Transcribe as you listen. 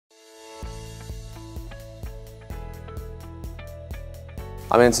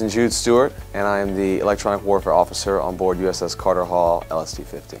I'm Ensign Jude Stewart, and I am the Electronic Warfare Officer on board USS Carter Hall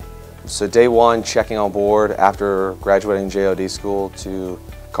LST-50. So day one, checking on board after graduating JOD school to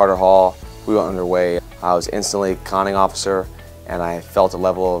Carter Hall, we went underway. I was instantly conning officer, and I felt a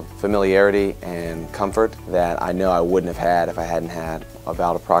level of familiarity and comfort that I know I wouldn't have had if I hadn't had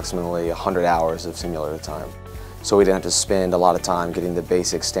about approximately 100 hours of simulator time. So we didn't have to spend a lot of time getting the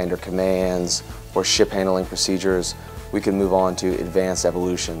basic standard commands or ship handling procedures. We could move on to advanced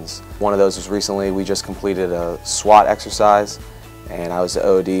evolutions. One of those was recently, we just completed a SWAT exercise, and I was the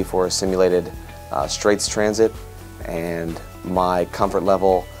OD for a simulated Straits transit, and my comfort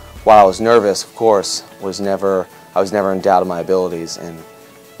level, while I was nervous, of course, I was never in doubt of my abilities, and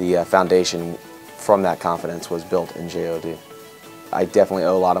the foundation from that confidence was built in JOD. I definitely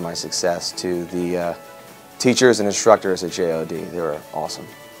owe a lot of my success to the teachers and instructors at JOD. They were awesome.